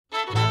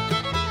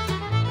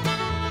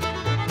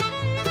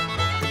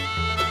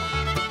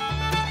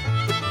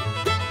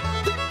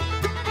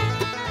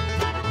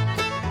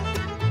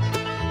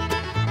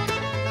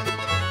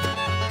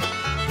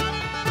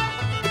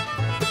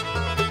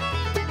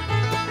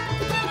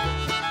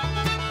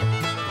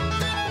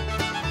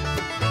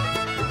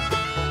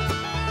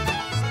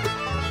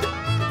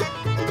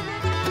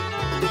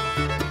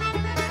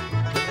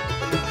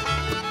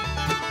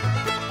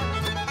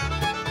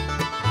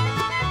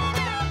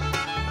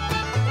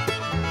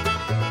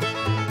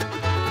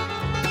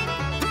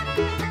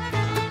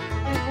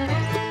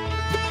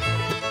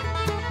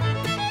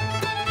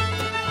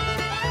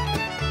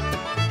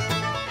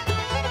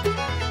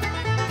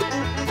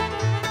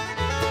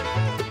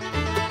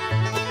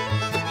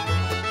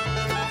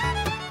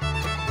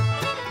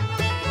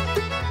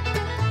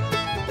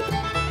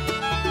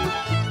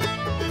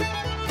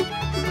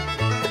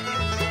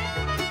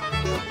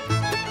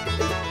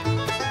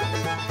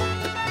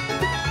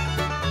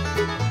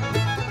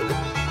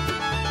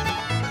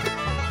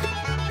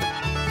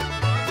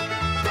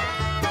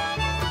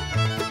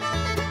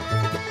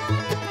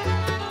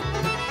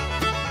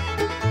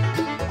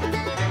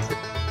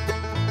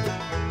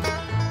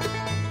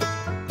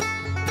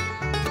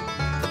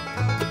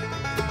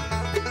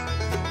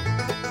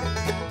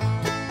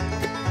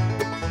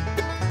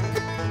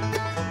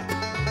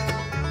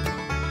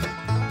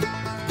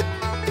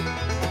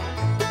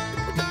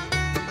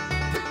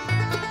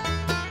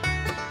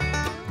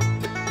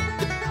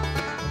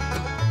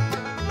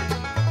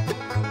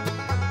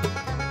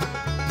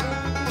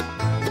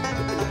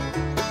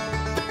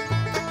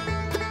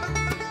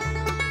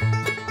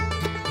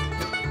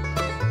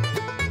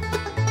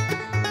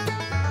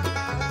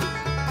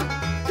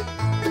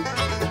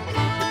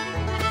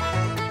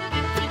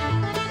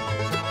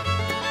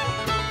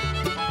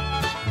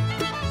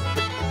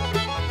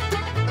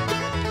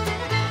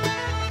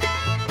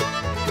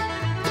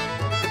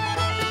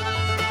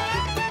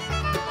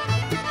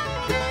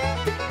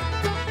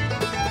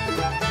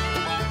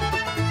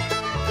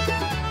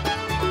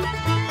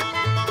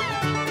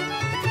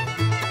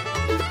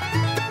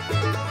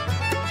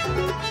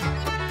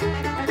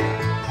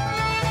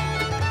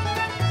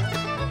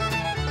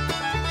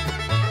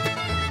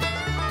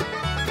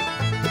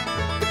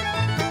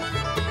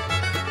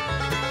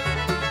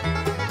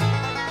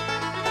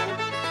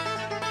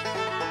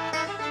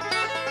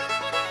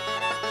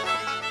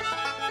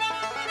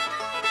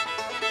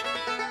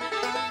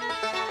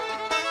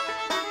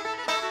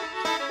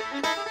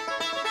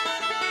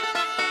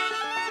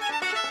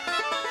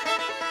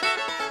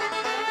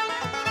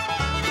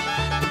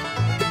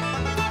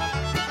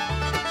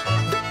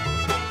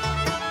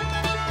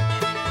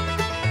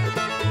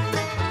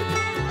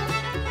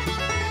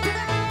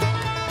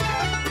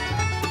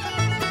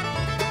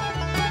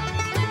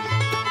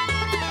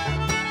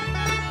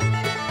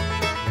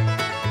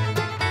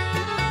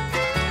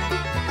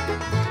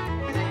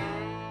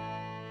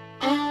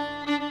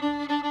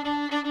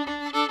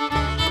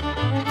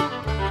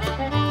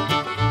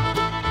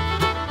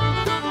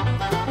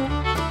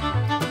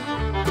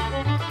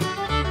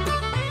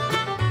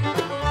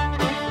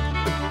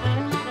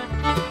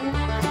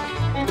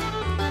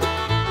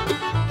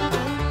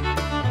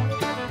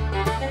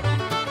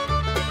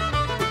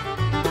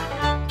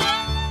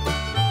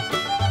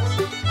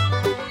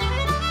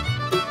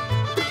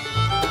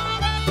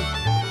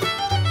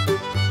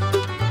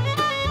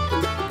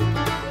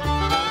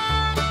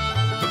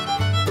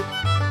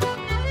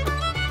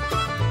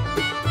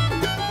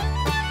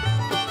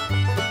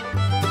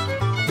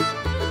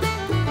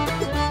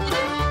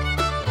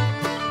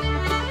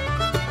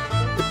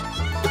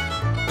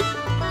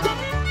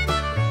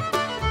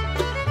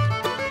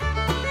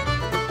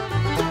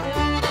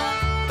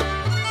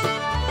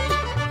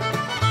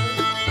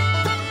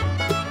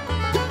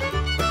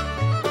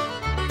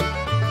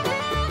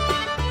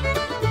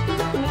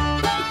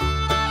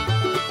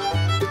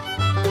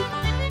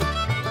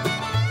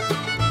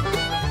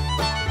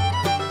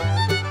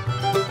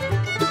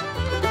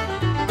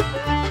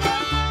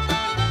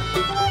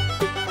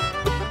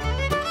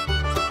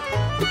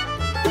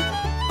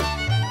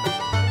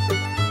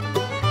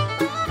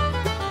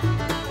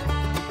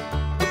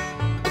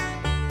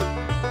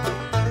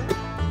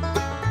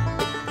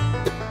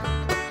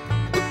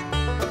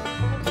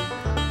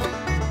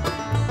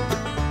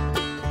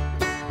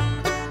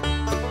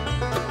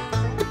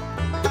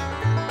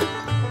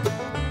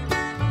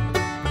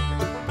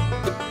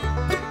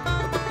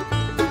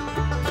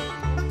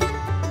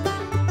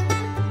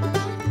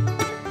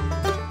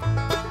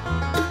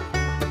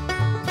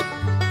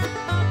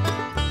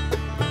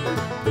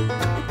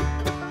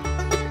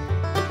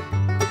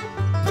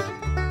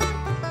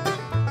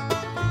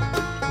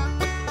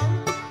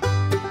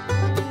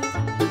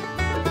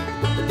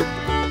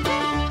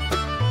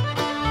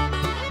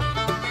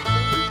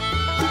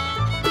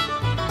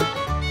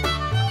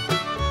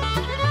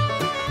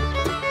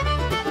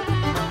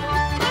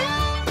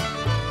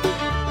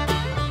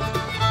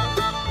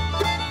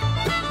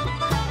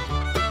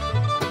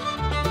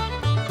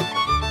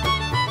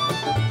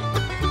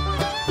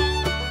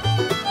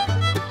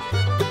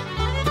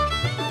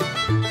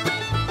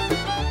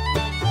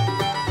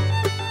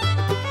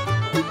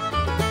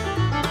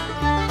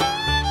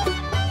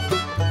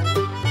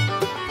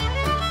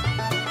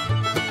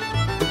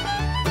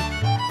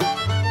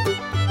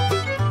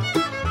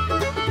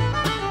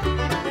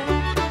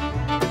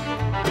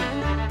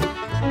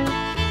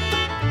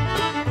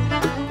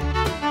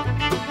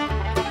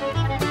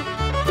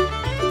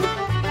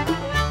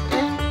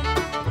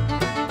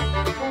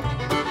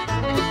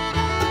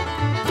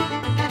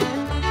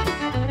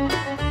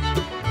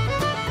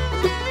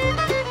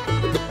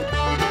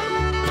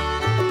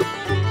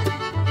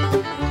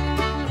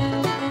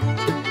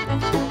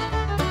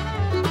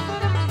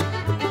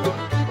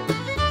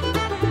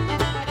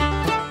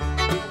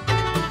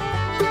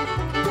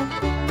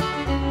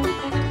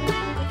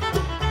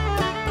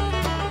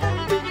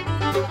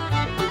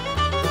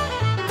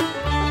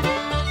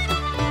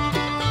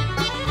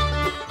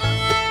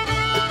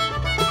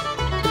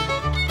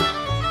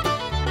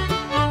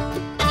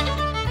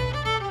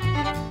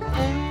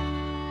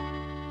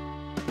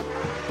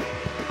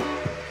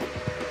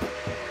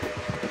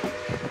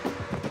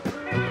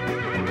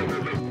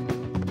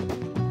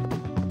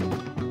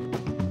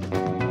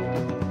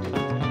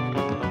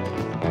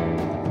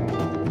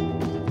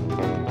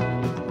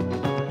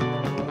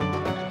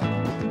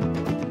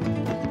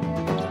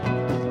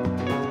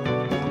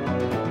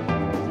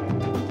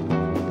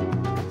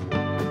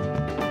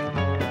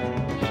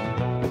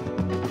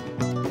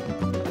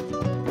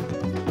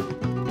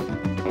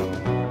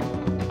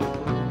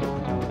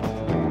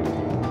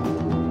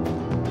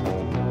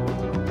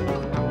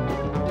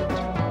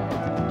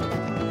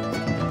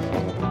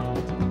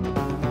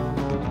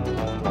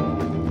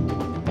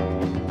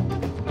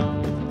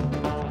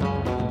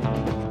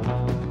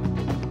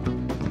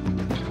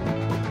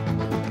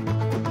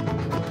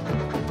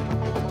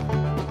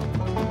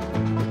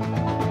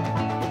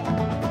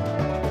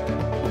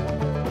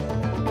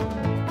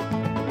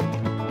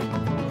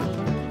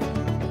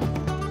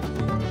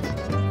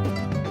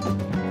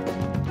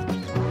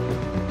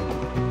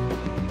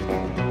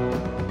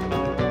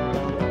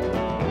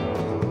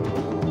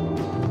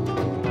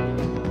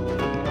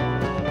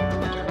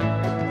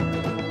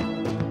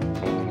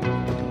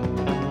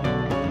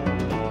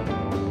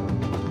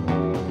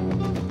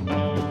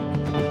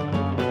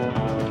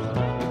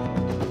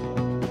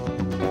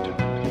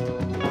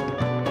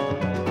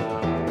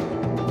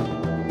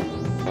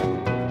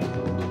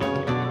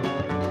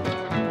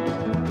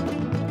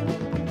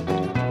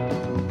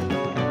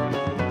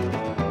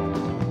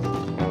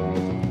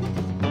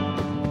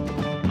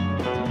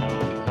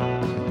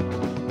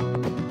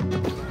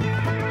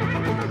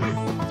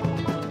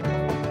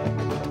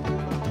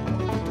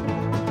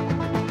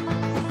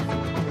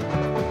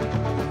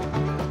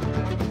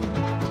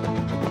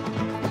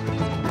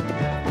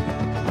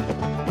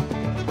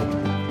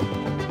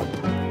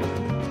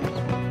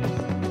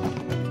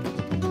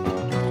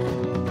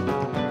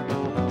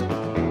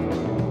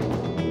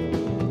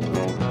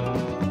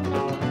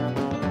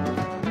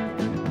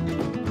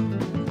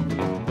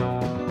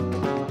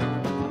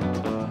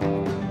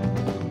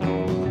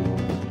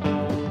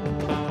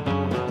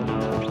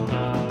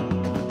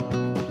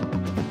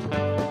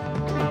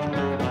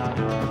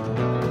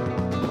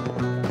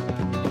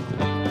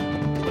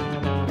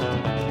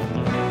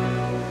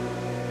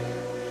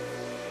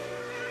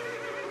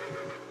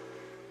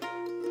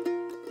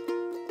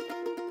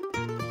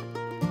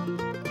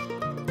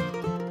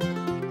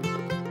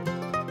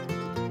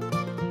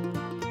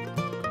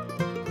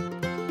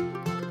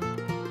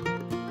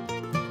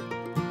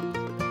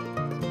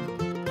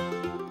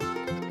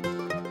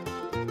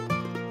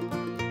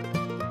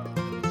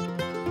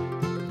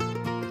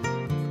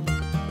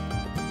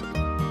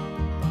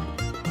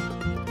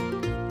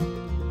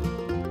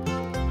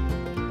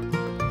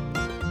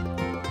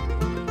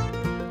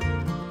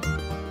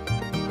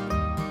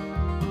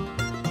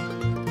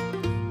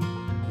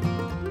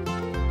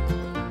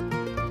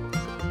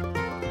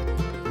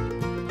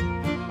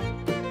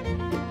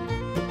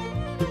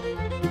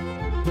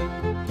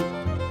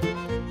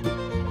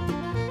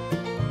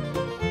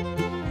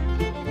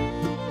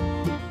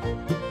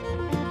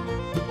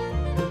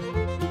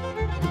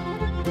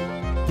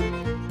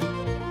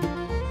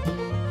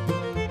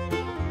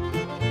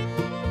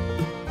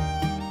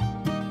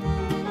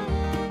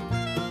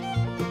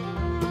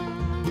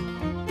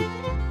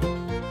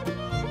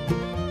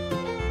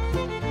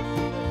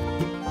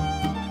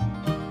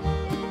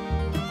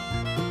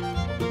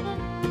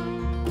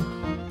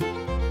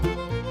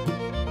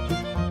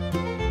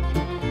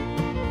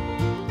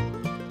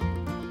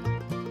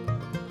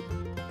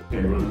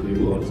for the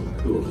awards.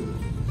 Cool.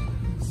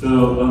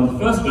 So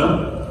first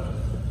up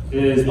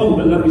is,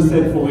 but let me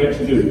say before we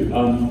actually do,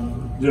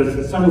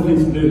 there's several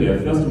things to do here.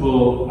 First of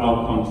all,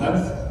 our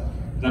contest,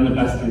 then the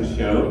Best in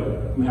Show.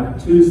 We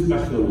have two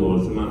special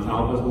awards, the Mount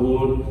Albert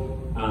Award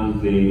and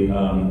the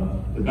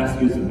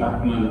Best Use of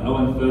Backman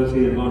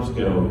ON30 and Large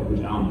Scale,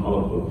 which Alan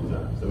Pollock will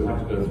present. So we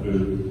have to go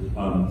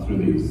through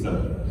these. So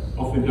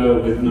off we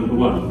go with number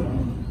one.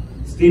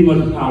 Steam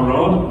motor power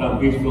rod, that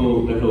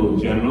beautiful little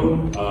general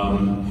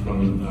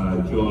from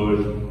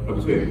George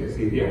Buxwick.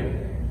 See here?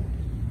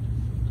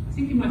 I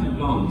think he might have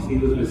gone. See,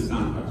 those with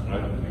sound cuts,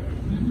 right?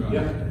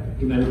 Yeah,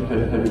 he may have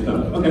had it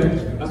done. Okay,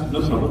 that's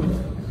no problem.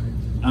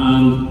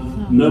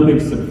 No big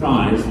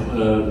surprise.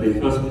 The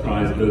first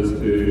prize goes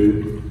to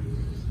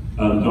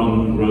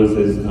Don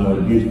Rose's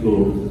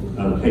beautiful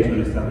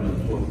K27 on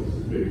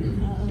 463.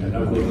 Yeah,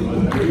 that was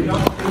awesome. There you go.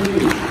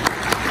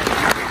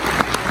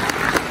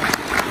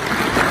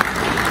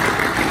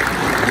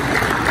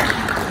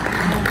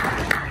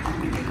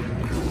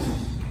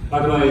 By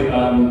the way, I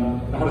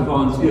had a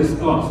volunteer,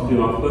 Scott, to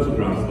do our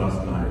photographs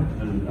last night,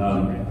 and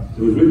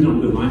it was really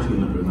not good lighting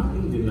in that room. I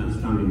think he did an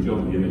outstanding job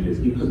with the images.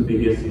 He couldn't be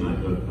here tonight,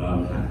 but I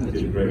think he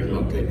did a great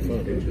job taking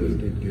these pictures.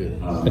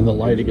 And the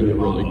lighting in it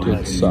really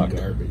did suck.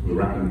 We're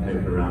wrapping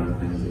paper around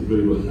things. It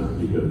really worked out to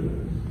be good.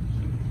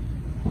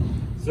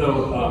 So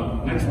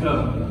next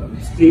up,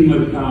 steam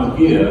motor powered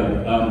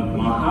gear,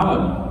 Mark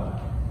Allen.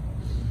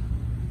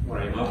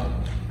 Sorry, Mark.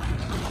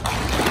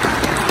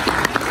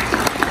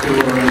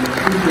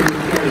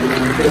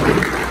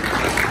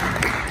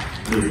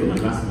 Let me put my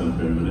glasses on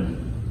for a minute.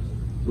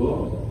 Cool.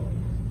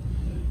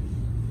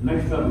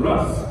 Next up,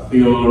 Russ, for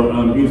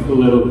your beautiful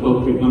little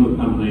Coal Creek Lumber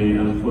Company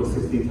and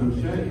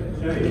 16-ton shade.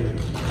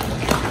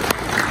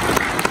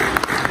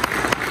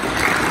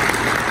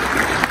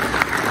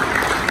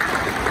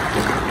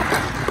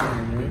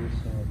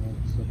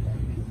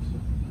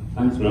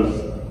 Thanks, Russ.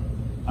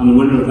 And the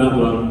winner of that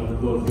one, of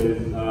course, is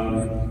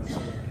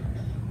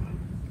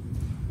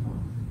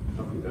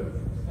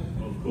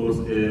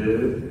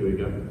here we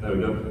go, there we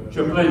go.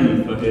 Chuck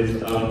Lane for his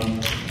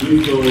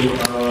beautiful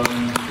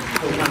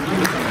full-time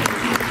number company.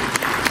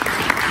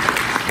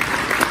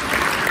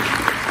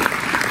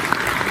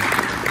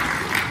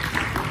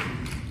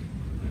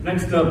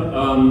 Next up,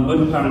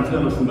 motor power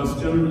internal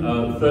combustion.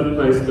 Third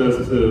place goes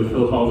to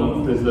Phil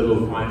Holden for his little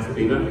flying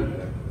speeder.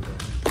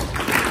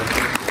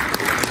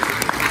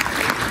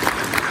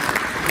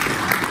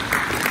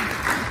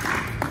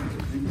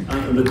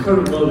 The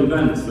current world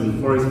events and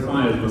forest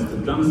fires must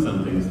have done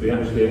something, so we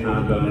actually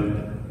had well,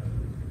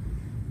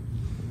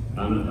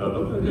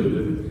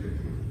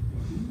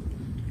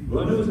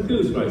 no, it was a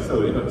goose, right?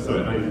 Sorry,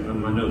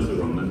 my notes are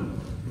wrong then.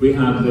 We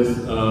had this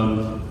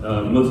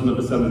motor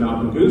number 7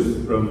 Galpin goose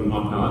from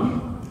Mark Allen.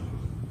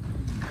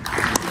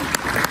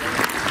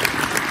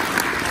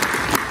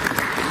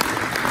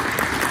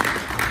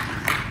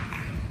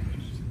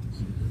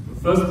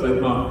 First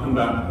place, Mark, come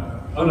back.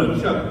 Oh no,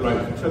 Chuck,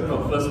 right. Chuck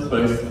got first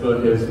place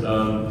for his,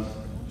 so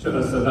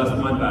that's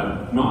my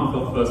bad. Mark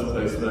got first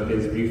place for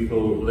his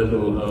beautiful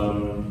little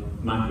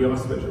Macchiato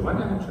switcher. Why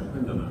didn't Chuck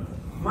have done that?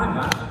 My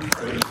bad, I'm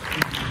sorry.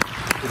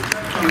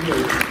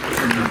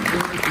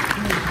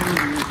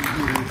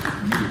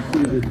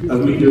 As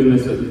me doing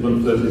this at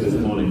 1:30 this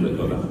morning, that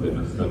got that a bit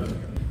messed up.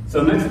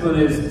 So next one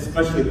is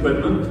special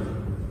equipment.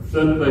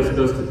 Third place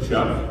goes to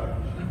Chuck.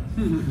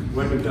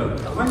 Where did it go?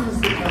 Why did you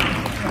sit down?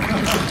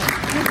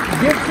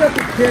 Give Chuck a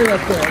chair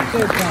up there, I'm so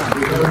kind.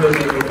 We have a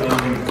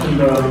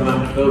timber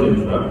building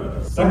truck.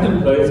 Second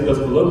place goes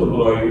to local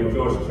boy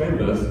George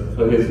Chambers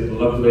for his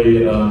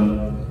lovely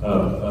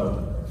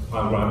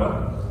pile driver.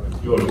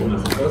 George, and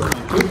that's the first.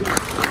 Thank you.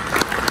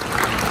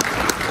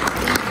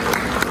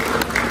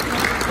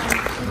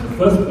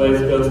 First place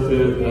goes to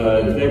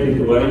David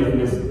Dwayne for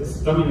his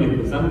stunningly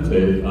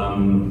presented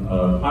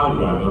pile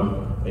driver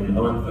in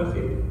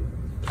ON30.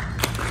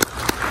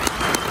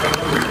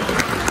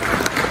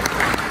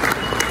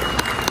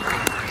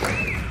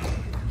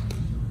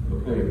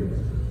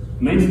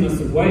 Maintenance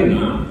of way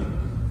now,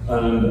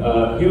 and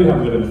here we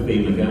have a bit of a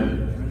theme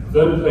again.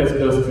 Third place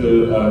goes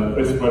to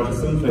Chris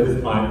Rogerson for his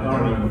 5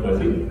 car in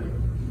 30.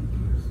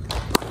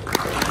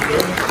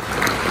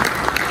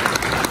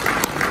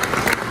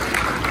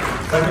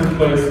 Second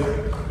place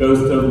goes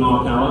to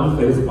Mark Allen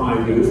for his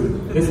 5 goose.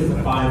 This is a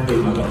 5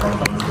 theme I got from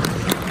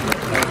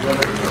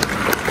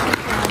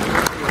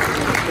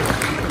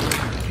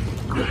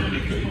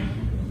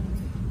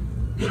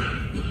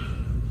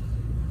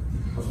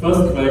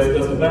First place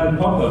goes to Ben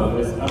Popper, who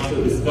is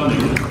absolutely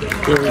stunning.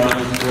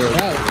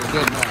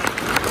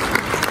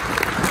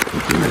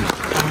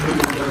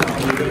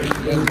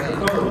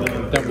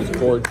 That was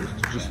gorgeous.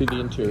 Did you see the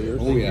interiors?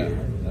 Oh yeah,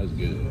 that was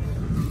good.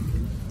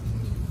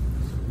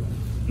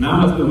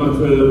 Now let's move on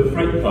to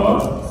freight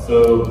cars.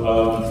 So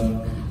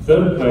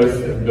third place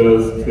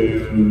goes to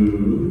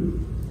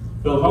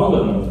Phil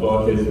Holden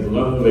for his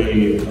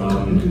lovely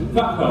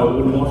flat car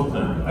wooden water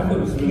tank. I thought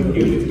it was really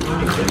cute. It's a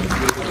tiny thing.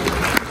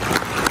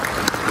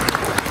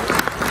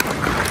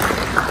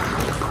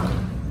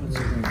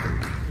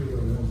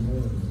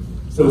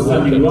 So we're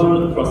sending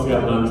one across the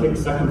Atlantic.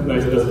 Second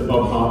place goes to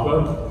Bob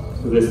Harper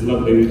for this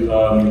lovely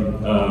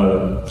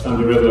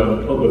Sandy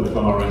River public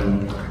car.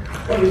 And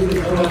what is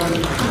this?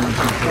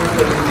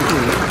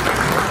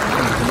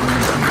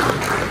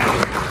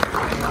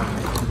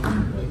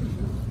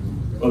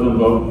 Well done,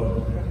 Bob.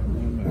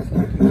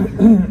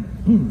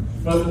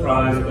 First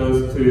prize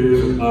goes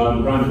to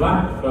Brian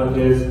Black for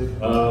his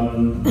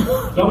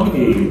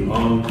donkey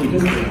on Two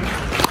Distance.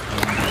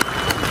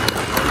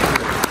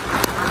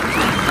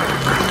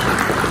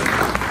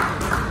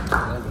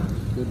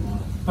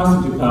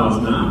 Passenger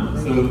cars now.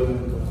 So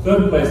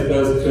third place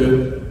goes to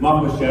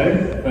Mark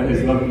Mache for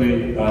his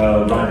lovely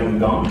riding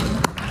dog.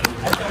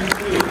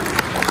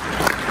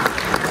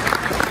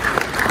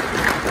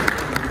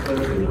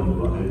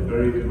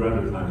 Very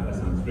rather type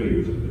SM3,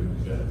 which is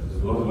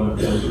a lot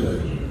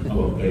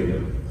of data.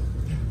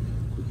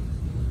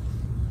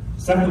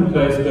 Second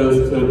place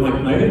goes to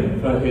Mike May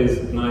for his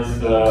nice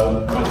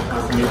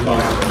passenger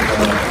car.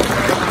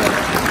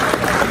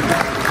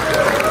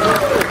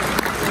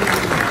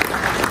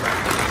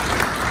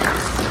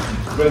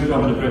 Great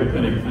job and a great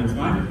clinic, thanks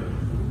Mike.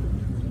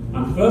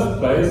 And first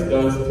place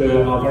goes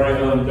to our very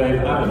own Dave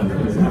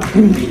Adams.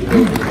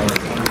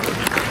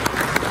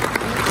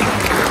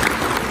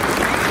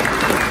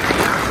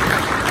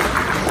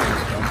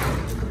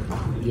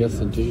 Yes,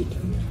 indeed.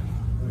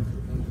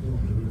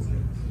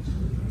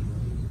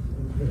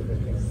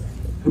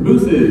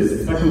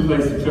 Cabooses, second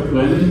place to Chuck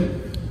Lynn.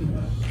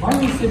 Why are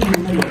we sitting in the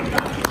middle of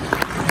that?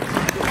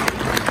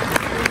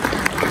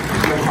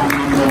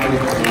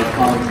 Number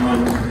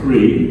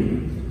 593.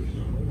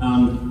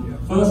 And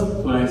first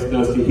place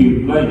goes to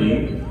Hugh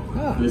Blaney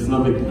for this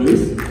lovely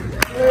caboose.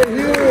 Hey,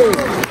 Hugh!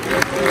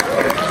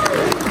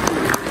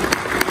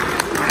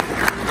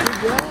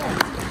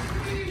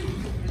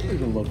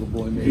 He's a local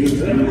boy, man.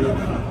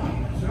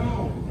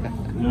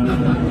 No,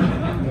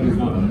 he's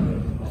not.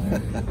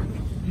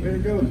 Way to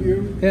go,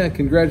 Hugh. Yeah,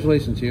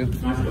 congratulations, Hugh.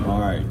 Nice one.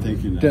 All right,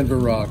 thank you. Denver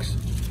rocks.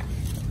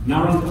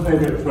 Now on to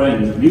favourite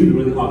trains. These are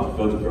really hard to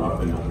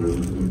photograph in our room,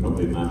 as you can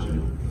probably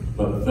imagine.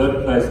 But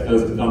third place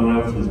goes to Don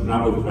Robertson's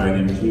gravel train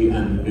in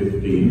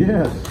GN15.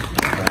 Yes.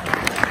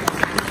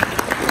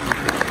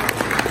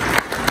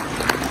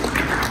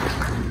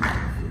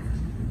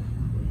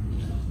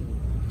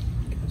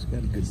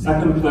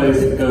 Second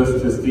place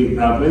goes to Steve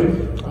Bradley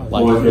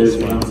for his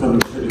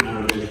Southern City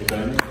Navigation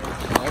train.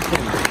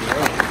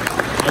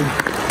 I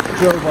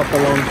drove up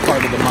along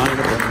part of the mine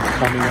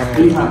coming up.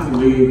 He had to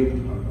leave.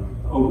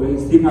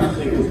 Steve had to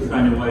take his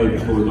train away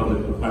before we got the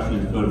professional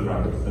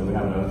photographer, so we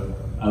have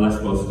a less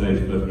well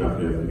staged photograph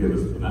here. Forgive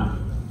us for that.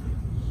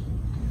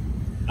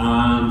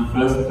 And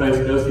first place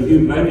goes to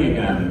Hugh Blaney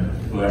again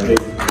for his.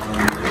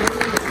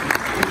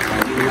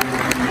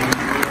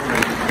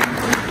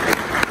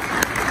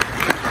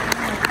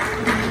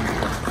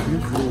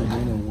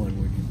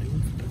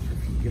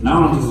 Now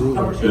on to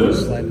structures.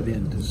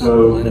 So,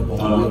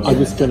 I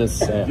was going to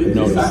say, this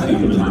is actually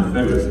one of my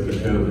favourites of the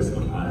show, this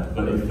one.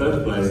 But in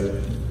third place,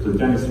 with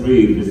Dennis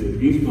Reed, this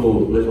beautiful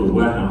little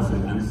warehouse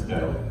in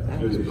N-scale.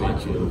 It's really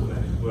delightful little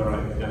thing. Where I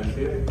can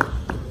see it.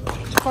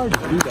 it's hard to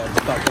do that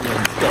stuff in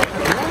one step.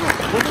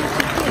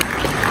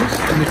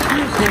 The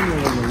materials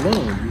handling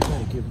alone, you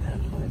gotta give that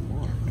high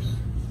marks.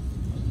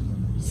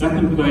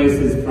 Second place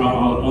is for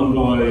our own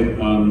boy,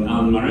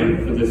 Alan Murray,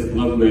 for this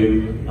lovely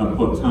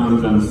Port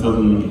Townsend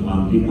Southern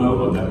Depot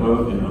or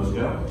Depot in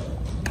Oscar.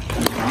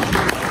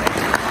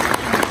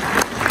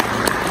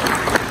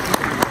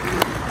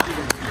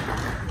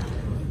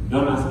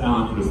 Don't ask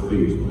Alan for a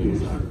speech,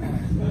 please.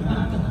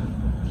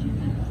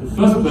 The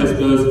first place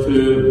goes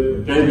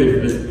to David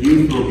for this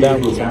beautiful,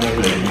 beautiful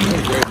gathering.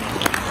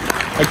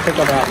 I took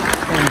about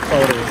 10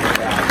 photos of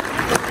that.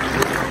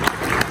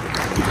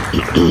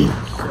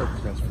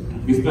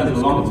 We spent a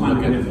long time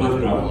getting a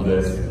photograph of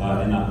this in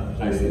that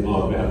place it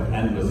was. We have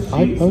endless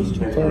sheets and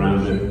tape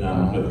around it, but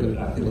I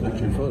think that's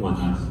quite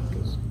nice.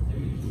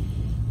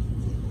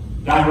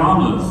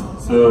 Dioramas.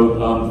 So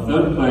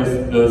third place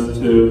goes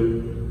to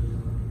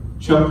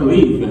Chuck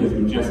Lee for his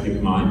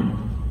majestic mind.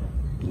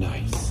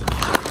 Nice.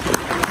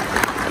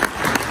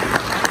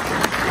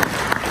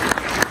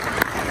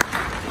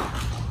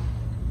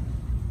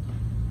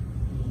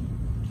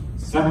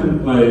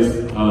 Second place,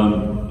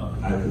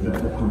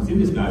 I've seen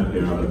this guy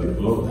appear out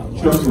before.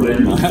 Chuck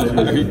Lynn for his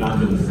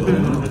abandoned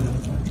cinema.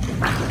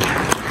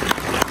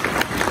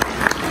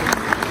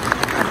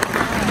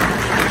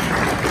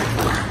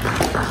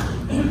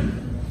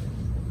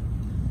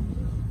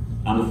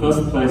 And the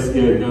first place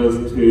here goes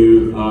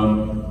to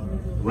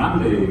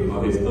Randy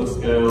for his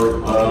upscale.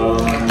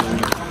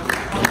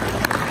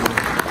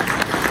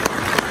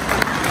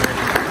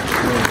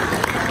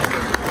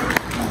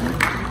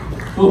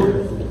 Cool.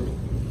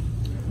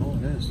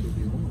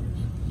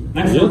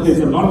 Next up is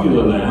a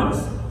modular layout.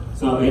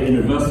 So in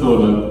reverse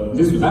order,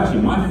 this was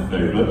actually my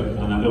favourite,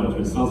 and I don't want to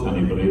insult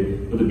anybody,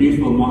 but the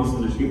beautiful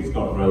Monson and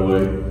Sheepscot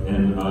Railway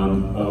in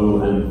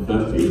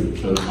ON30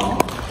 so far.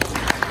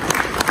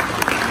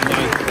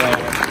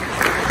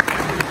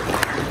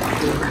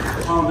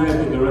 Oh, there's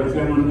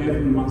anyone here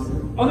from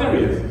Monson? Oh, there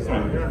he is.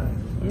 Sorry.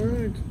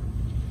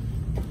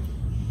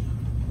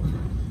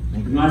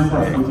 nice to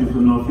have something from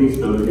the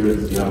Northeast over here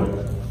in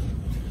Seattle.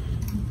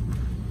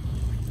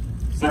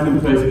 Second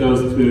place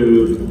goes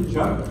to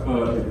Chuck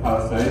for his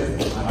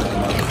Palisades.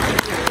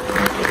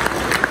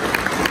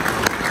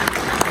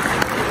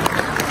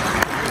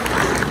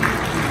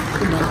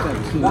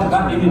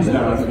 That image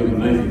there actually is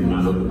amazing,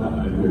 man. I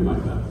really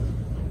like that.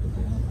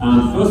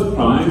 And first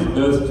prize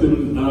goes to,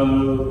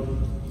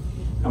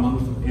 come on,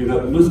 here we go,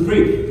 Moose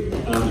Creek.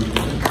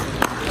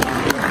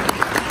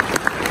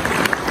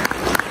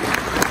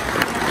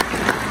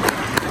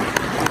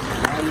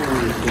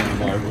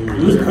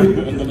 Moose Creek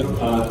is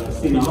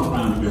seen all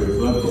around here as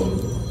local,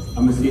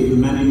 and we see it in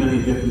many, many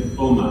different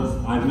formats.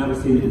 I've never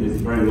seen it in this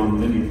very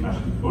long linear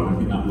fashion before, and I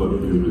think that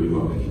worked really, really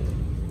well.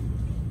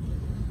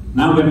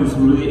 Now we're getting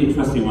some really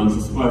interesting ones,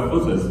 the square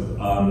footers.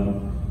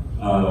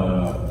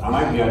 I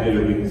like the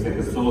idea of we can stick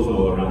a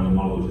sawzall around the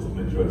model just to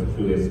make sure it's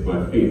truly a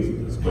square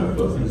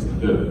foot, just to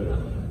do it.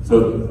 So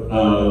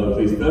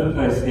the third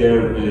place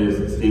here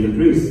is Stephen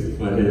Rees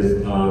for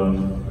his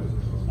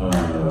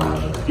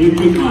Deep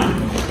Creek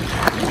line.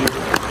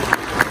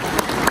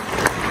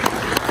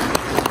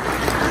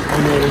 I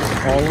notice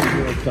all of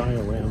your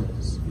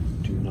dioramas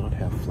do not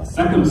have flat.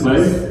 Second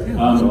place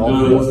goes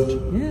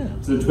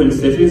to the Twin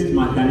Cities, to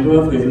Mike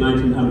Engler for his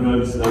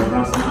 1900s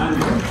brass and iron.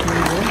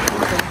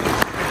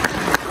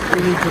 We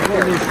need to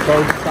finish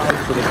both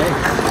sides of the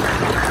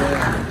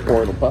base.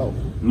 Or the bow.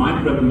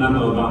 Mike read a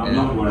memo about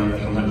not wearing a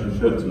convention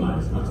shirt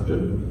tonight, so that's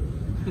good.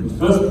 The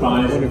first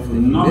prize,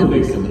 not a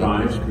big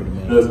surprise,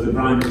 goes to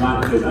Brian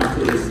Black, who is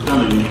absolutely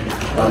stunning.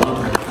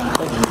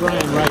 That's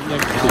Brian right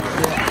next to you.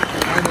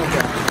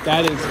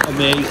 That is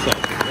amazing.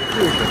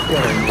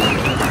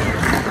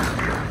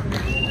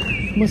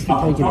 It must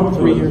have taken him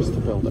 3 years to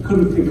build it.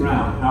 Couldn't figure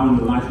out how in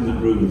the lighting that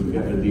room to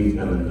get the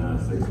detail in there.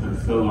 So he spent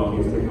so long, he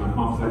was taking like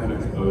half-second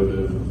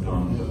exposures and so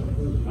on. But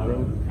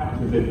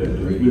captured it, it was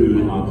really,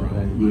 really hard to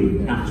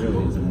really capture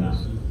what's in there.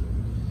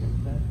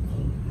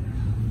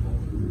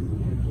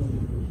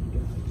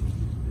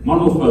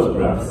 Model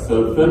photographs.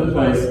 So third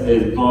place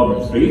is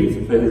Bob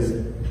Treat for his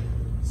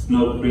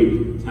Snow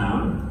Creek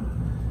town.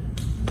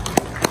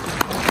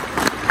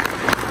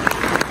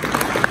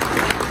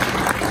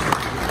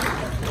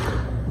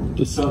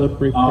 So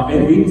our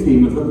AV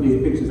team was looking at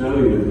these pictures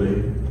earlier with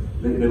me.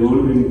 They were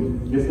wondering,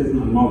 this isn't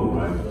a model,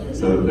 right?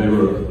 So they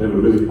were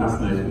really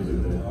fascinated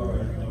with it.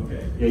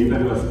 Okay. Yeah, you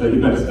better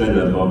stay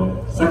there,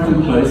 Bob.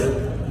 Second place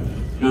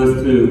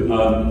goes to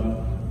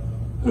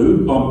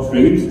who? Bob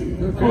Treat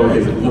for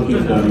his Lucky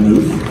Turn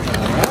Moose.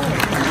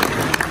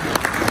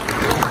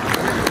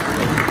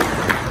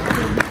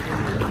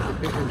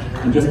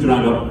 And just to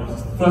round up,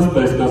 first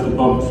place goes to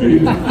Bob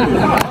Treat. Bob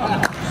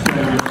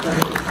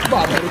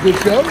had a good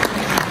show.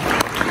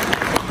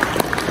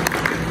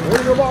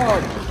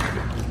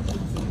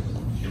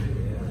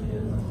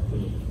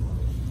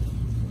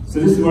 So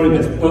this is where it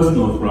gets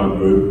personal for our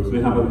group. So we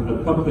have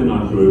a couple in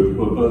our group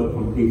who are both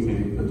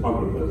competing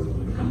photographers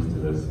when it comes to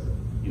this.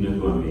 You know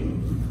who I mean.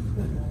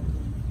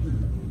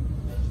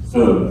 So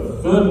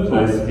third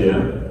place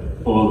here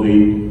for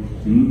the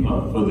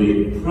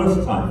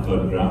prototype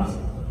photographs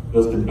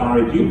goes to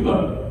Barry Dupler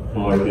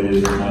for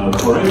his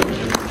 4A.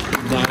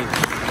 Nice.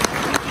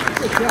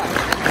 Good job.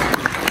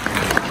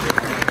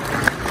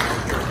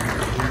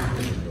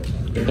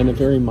 And a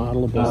very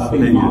modelable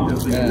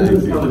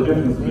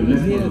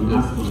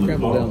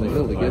scrambled down the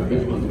hill to get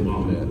this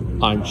one.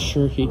 I'm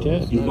sure he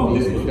did. Shot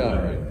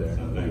right there.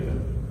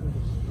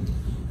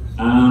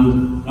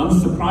 And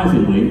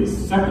unsurprisingly,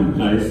 second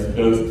place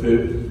goes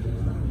to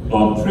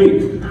Bob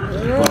Treat.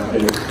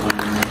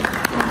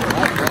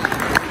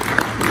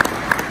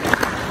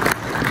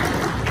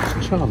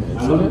 Charming, I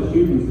love the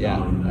shooting star. Yeah,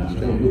 That's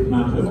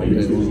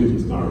shooting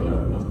star.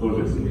 That's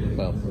gorgeous.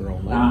 Well, we're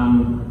all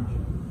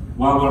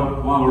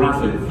while we're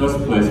at it, first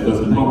place goes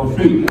to Bob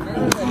Treat.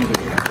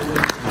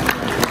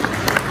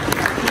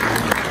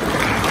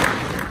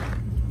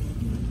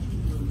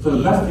 So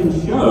the best in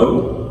show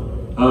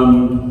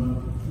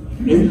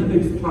isn't a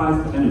big surprise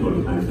to anybody,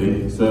 I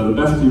think. So the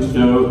best in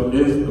show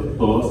is, of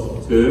course,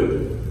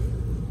 to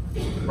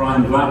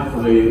Brian Black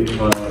for the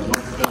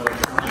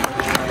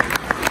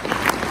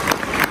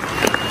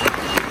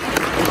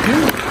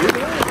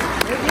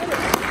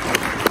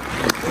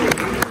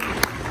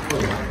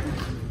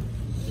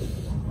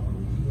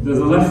There's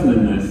a lesson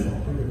in this.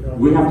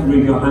 We have to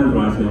read your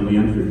handwriting on the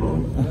entry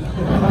form.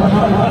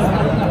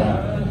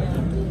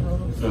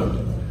 So,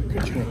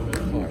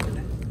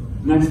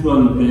 next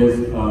one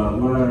is,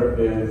 where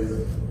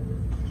is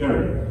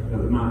Jerry? The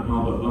Mount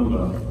Albert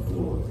Lumber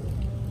Award.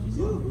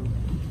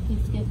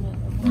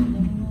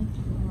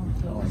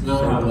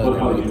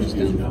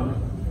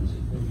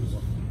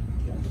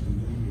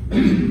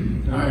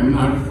 I'm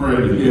not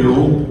Fred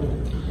Hill.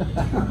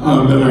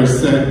 But I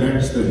sat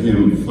next to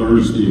him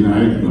Thursday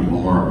night in the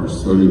bar,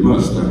 so he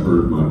must have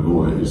heard my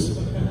voice.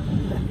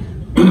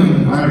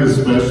 I have a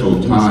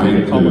special tie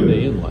to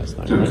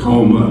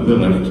Tacoma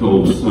that I've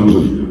told some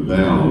of you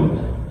about.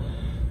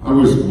 I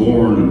was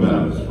born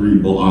about 3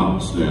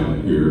 blocks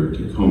down here at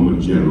Tacoma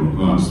General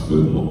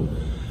Hospital.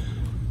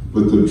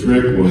 But the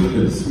trick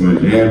was my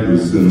dad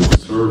was in the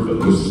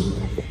service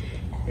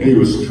and he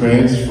was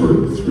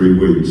transferred 3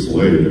 weeks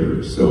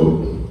later.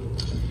 So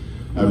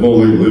I've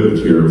only lived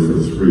here for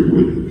 3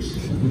 weeks.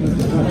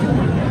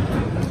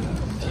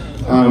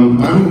 I'm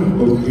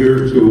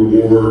here to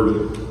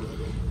award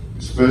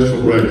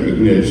special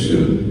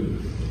recognition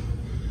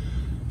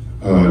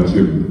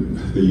to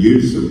the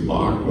use of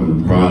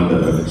Bachman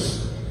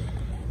products,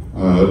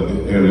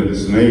 and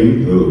it's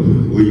named the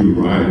Lee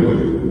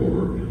Riley Award.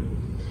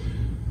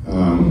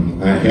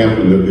 I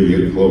happen to be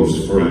a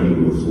close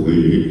friend with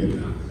Lee.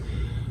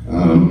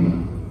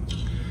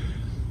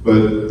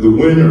 But the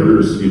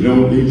winners, you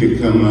don't need to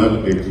come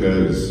up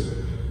because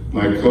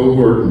my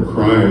cohort in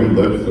crime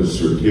left the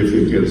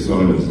certificates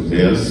on his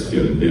desk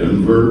in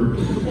Denver.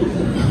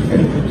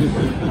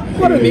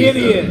 What an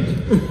idiot!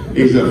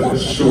 He's a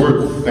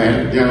short,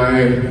 fat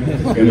guy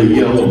in a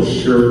yellow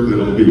shirt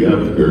that'll be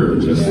up here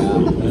in just a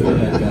little bit.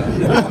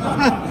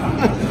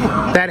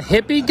 That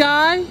hippie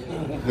guy?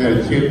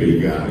 That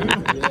hippie guy.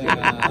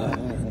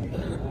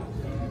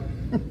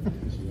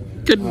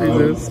 Couldn't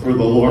resist. For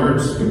the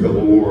large scale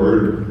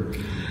award,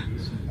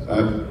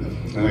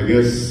 I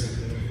guess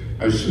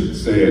I should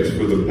say it's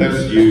for the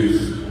best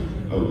use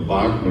of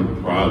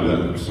Bachman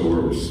products,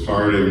 or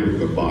starting with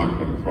the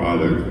Bachman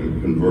product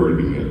and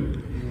converting it.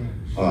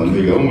 The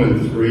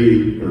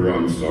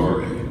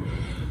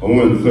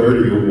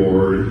 0-30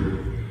 award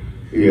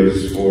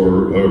is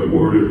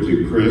awarded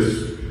to Chris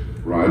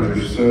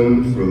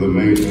Rogerson for the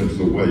maintenance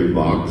away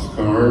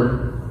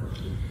boxcar.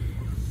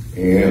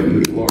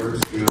 And the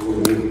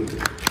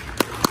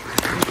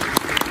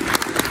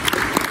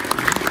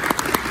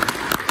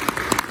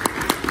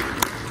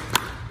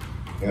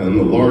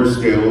large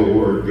scale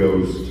award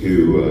goes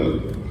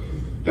to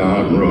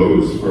Don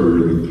Rose for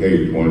the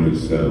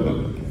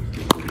K-27.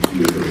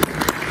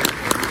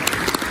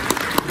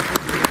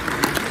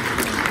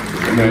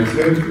 And that's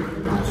it.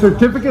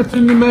 Certificates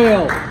in the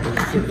mail.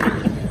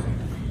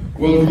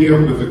 We'll get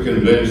with the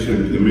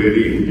convention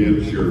committee and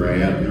get your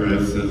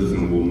addresses,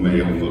 and we'll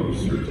mail those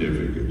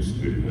certificates to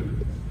you.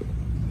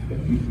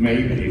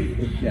 Maybe.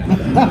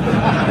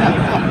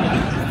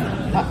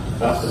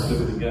 That's a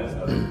good guess.